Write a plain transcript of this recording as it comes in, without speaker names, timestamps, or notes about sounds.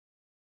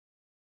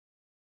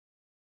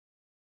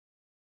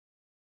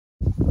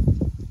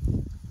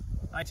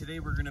Hi, today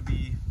we're going to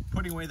be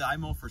putting away the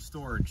iMow for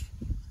storage,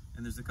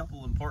 and there's a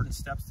couple important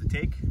steps to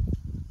take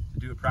to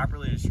do it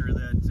properly and ensure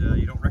that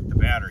you don't wreck the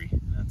battery.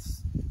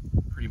 That's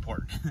pretty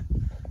important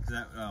because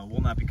that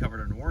will not be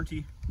covered under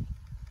warranty.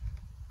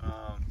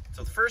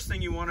 So the first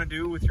thing you want to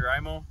do with your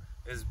iMow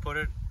is put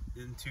it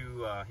into,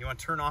 you want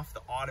to turn off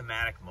the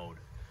automatic mode,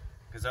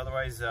 because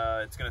otherwise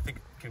it's going to think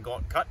it can go out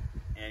and cut,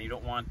 and you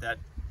don't want that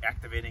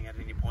activating at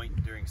any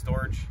point during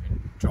storage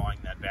and drawing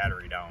that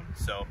battery down.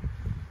 So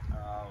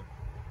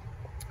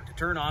to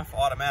turn off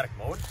automatic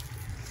mode,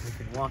 we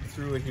can walk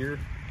through it here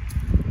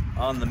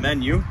on the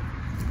menu.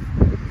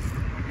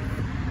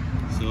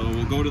 So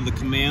we'll go to the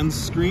commands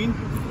screen.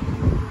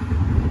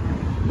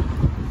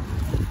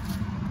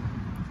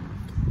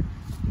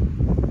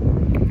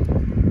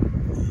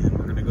 And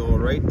we're going to go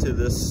right to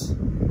this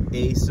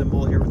A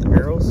symbol here with the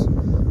arrows,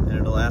 and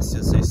it'll ask you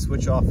to say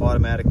switch off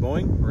automatic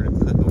mowing. We're going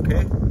to click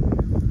OK.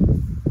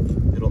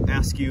 It'll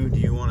ask you, do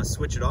you want to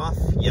switch it off?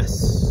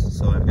 Yes.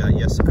 So I've got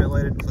yes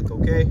highlighted, click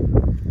OK.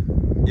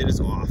 It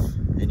is off,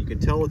 and you can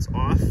tell it's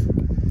off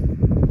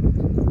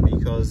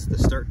because the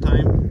start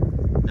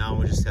time now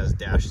it just has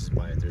dashes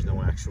by it. There's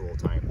no actual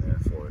time there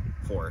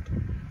for it.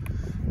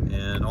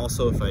 And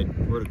also, if I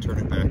were to turn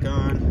it back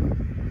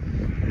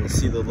on, you'll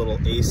see the little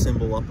A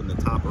symbol up in the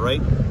top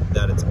right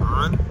that it's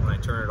on. When I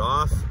turn it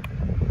off,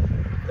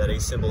 that A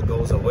symbol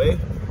goes away.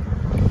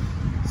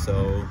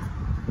 So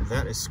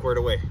that is squared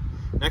away.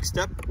 Next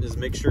step is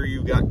make sure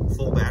you've got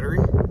full battery,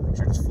 make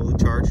sure it's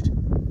fully charged.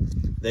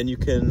 Then you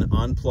can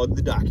unplug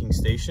the docking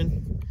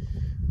station,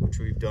 which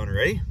we've done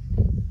already.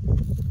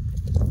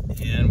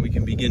 And we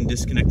can begin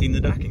disconnecting the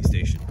docking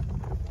station.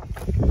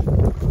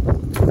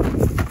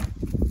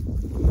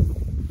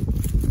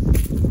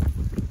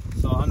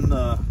 So on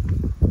the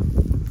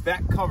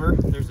back cover,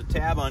 there's a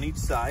tab on each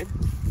side.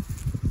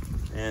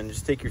 And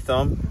just take your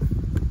thumb,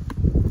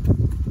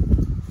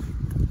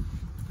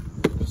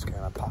 just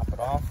kind of pop it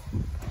off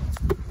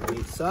on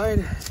each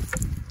side,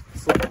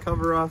 slip the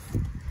cover off.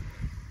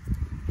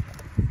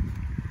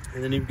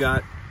 And then you've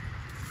got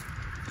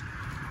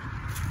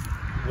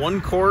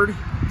one cord,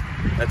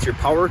 that's your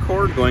power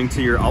cord going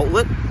to your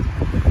outlet.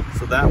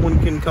 So that one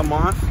can come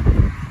off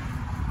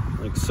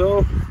like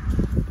so.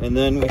 And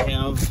then we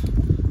have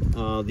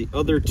the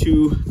other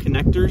two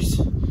connectors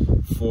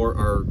for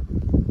our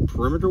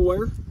perimeter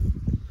wire.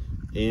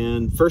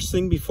 And first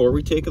thing, before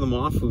we take them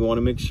off, we want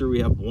to make sure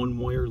we have one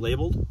wire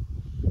labeled,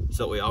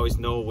 so that we always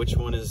know which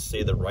one is,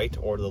 say, the right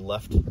or the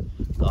left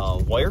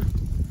wire.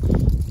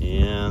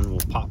 And we'll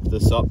pop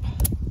this up,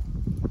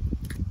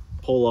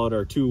 pull out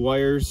our two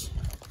wires,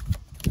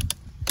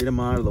 get them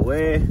out of the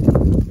way.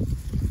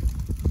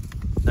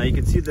 Now you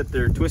can see that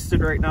they're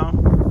twisted right now.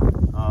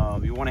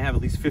 You want to have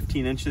at least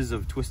 15 inches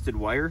of twisted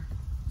wire.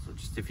 So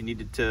just if you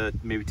needed to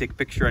maybe take a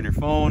picture on your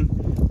phone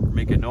or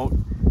make a note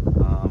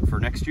for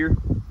next year,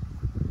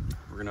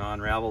 we're going to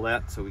unravel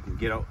that so we can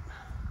get out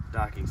the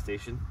docking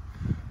station.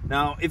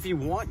 Now if you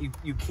want,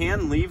 you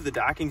can leave the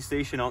docking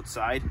station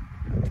outside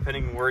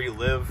depending on where you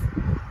live.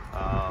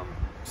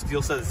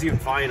 Stihl says it's even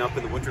fine up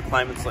in the winter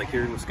climates like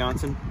here in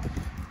Wisconsin.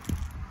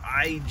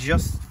 I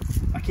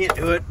can't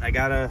do it.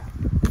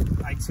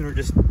 I'd sooner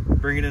just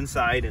bring it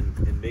inside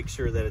and make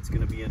sure that it's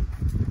going to be in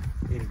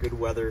good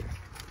weather,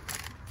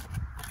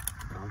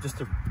 just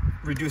to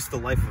reduce the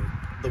life of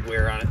the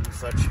wear on it and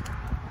such.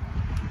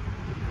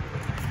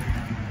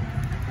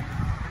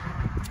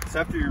 So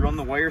after you run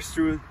the wires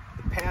through,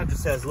 the pad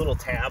just has little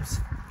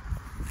tabs,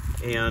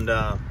 and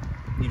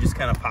you just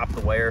kind of pop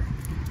the wire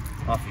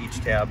off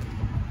each tab.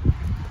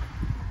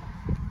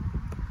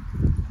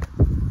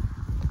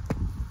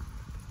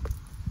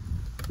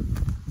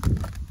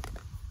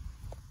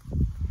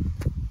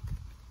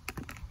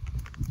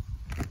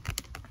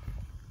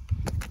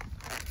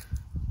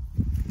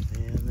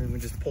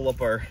 Just pull up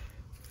our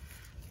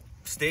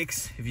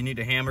stakes. If you need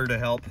a hammer to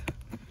help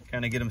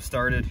kind of get them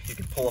started, you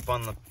can pull up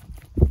on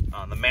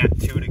the mat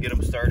too to get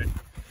them started.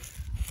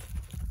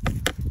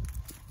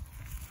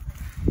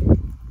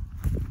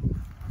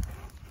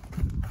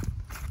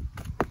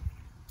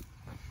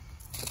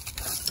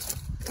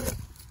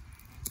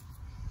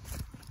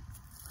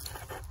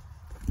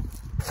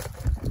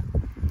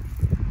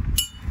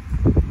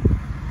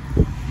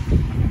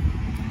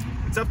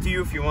 It's up to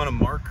you if you want to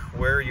mark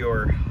where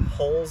your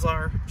holes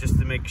are, just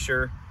to make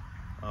sure.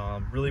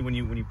 Really, when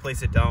you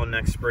place it down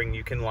next spring,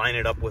 you can line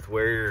it up with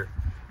where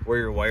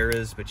your wire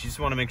is, but you just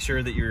want to make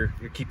sure that you're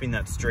keeping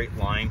that straight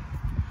line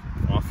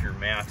off your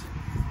mat.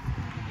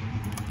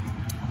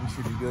 We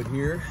should be good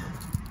here.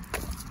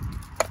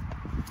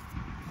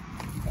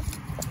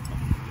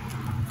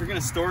 If you're going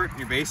to store it in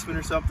your basement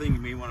or something,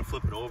 you may want to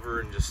flip it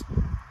over and just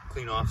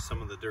clean off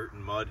some of the dirt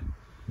and mud.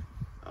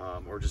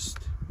 Or just,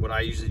 what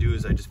I usually do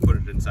is I just put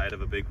it inside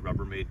of a big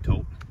Rubbermaid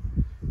tote.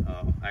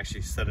 I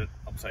actually set it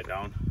upside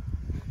down.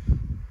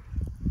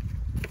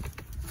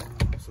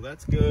 So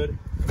that's good.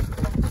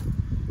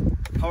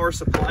 Power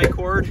supply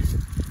cord,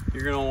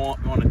 you're going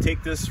to want to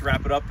take this,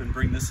 wrap it up, and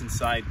bring this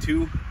inside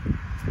too.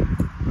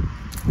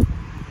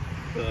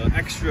 The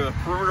extra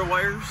perimeter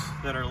wires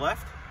that are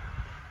left,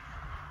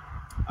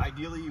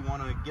 ideally you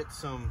want to get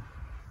some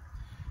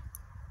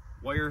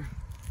wire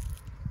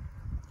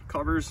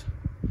covers,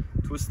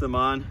 twist them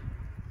on.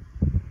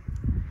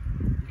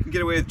 You can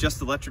get away with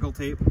just electrical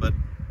tape, but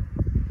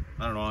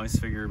I don't know, I always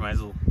figure might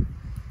as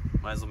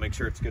well make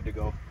sure it's good to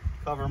go.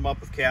 Cover them up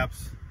with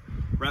caps,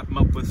 wrap them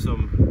up with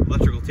some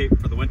electrical tape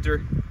for the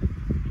winter,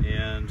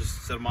 and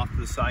just set them off to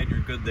the side and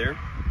you're good there.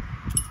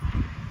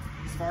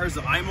 As far as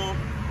the iMow,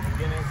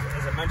 again,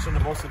 as I mentioned,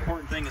 the most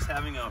important thing is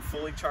having a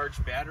fully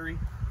charged battery.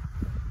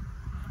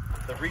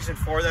 The reason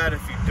for that,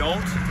 if you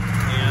don't,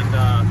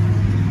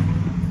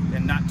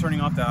 and not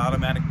turning off that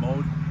automatic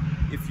mode,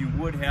 if you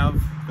would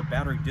have the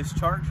battery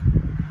discharge,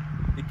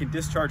 it can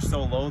discharge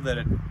so low that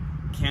it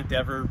can't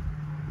ever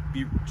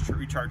be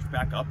recharged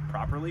back up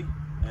properly,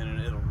 and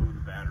it'll ruin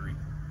the battery.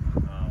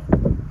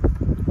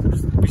 So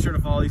just be sure to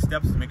follow these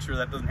steps to make sure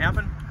that doesn't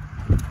happen.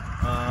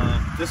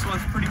 This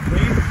one's pretty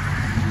clean.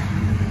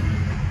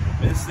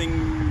 This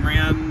thing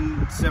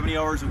ran 70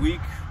 hours a week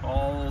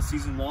all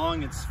season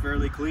long. It's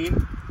fairly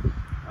clean.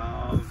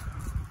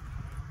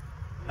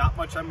 Not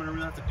much I'm going to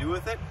really have to do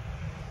with it.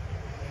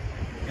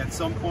 At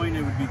some point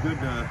it would be good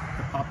to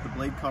pop the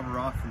blade cover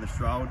off from the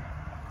shroud,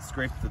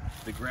 scrape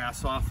the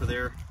grass off of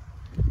there.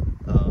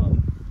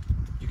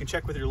 You can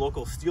check with your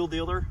local Stihl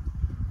dealer.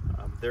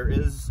 There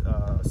is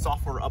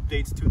software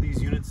updates to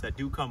these units that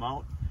do come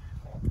out.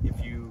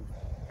 If you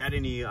had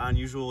any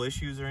unusual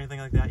issues or anything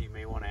like that, you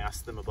may want to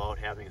ask them about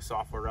having a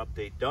software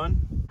update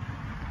done.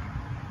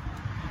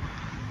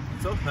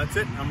 So that's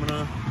it. I'm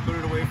gonna put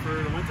it away for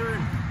the winter,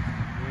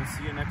 and we'll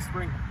see you next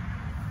spring.